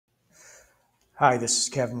Hi, this is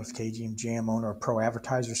Kevin with KGM, owner of Pro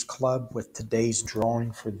Advertisers Club, with today's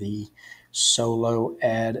drawing for the solo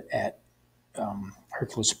ad at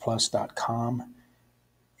HerculistPlus.com.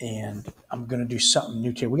 And I'm going to do something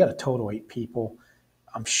new today. We got a total of 8 people.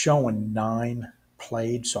 I'm showing 9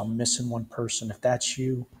 played, so I'm missing one person. If that's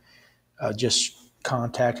you, just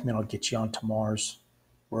contact me and I'll get you on tomorrow's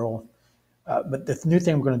roll. But the new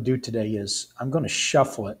thing I'm going to do today is I'm going to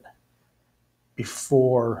shuffle it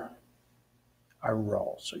before I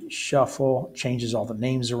roll. So you shuffle, changes all the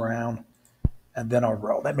names around, and then I'll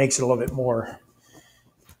roll. That makes it a little bit more,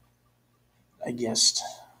 I guess.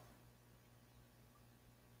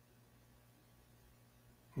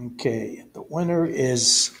 Okay, the winner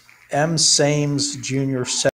is M. Sames Jr.